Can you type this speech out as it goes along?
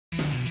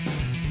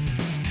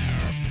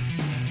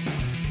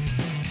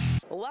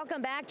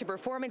Welcome back to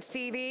Performance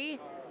TV.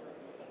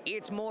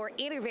 It's more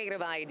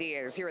innovative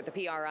ideas here at the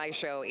PRI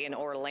show in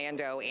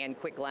Orlando and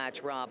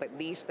Quick-Latch, Rob. But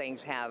these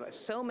things have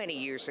so many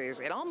uses,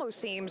 it almost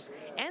seems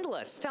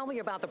endless. Tell me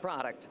about the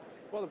product.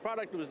 Well, the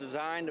product was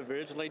designed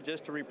originally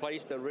just to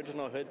replace the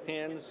original hood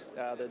pins,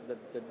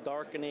 the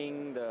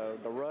darkening, the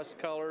rust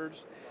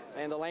colors,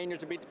 and the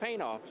lanyards to beat the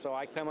paint off. So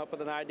I come up with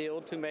an idea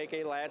to make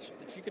a latch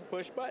that you could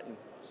push button.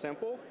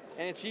 Simple,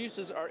 and its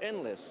uses are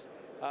endless.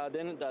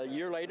 Then a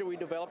year later, we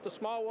developed a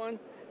small one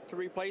to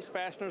replace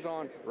fasteners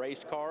on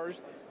race cars,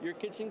 your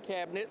kitchen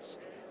cabinets,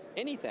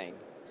 anything.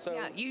 So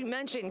yeah, you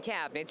mentioned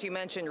cabinets, you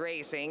mentioned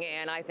racing,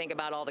 and I think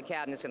about all the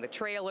cabinets in the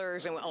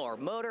trailers or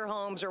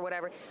motorhomes or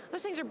whatever.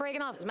 Those things are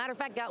breaking off. As a matter of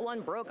fact, got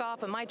one broke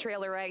off in my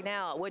trailer right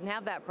now. I wouldn't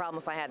have that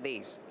problem if I had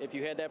these. If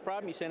you had that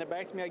problem, you send it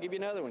back to me, I'll give you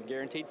another one.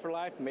 Guaranteed for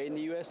life, made in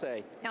the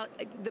USA. Now,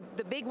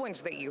 the big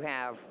ones that you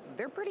have,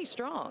 they're pretty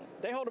strong.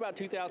 They hold about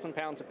 2,000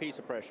 pounds apiece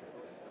of pressure.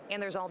 And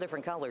there's all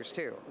different colors,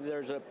 too.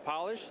 There's a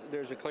polish,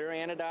 there's a clear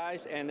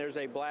anodized, and there's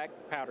a black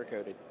powder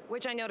coated.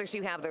 Which I notice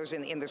you have those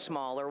in the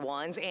smaller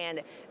ones,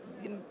 and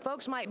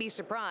folks might be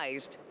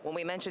surprised when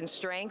we mention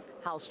strength,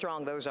 how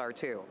strong those are,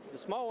 too. The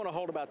small one will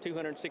hold about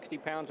 260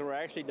 pounds, and we're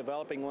actually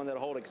developing one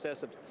that'll hold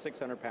excess of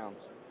 600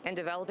 pounds. And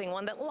developing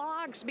one that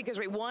locks because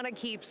we want to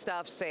keep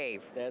stuff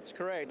safe. That's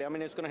correct. I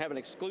mean, it's going to have an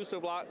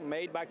exclusive lock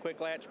made by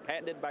Quick-Latch,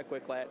 patented by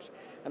Quick-Latch,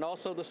 and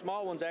also the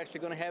small one's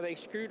actually going to have a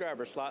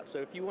screwdriver slot, so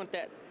if you want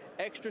that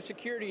extra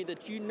security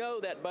that you know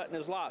that button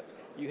is locked,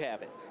 you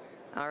have it.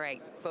 All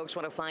right, folks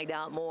want to find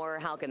out more,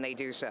 how can they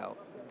do so?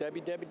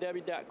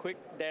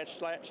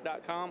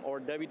 www.quick-latch.com or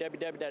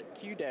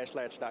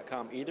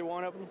www.q-latch.com. Either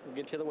one of them will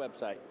get you to the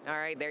website. All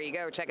right, there you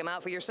go. Check them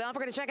out for yourself.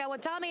 We're going to check out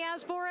what Tommy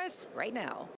has for us right now.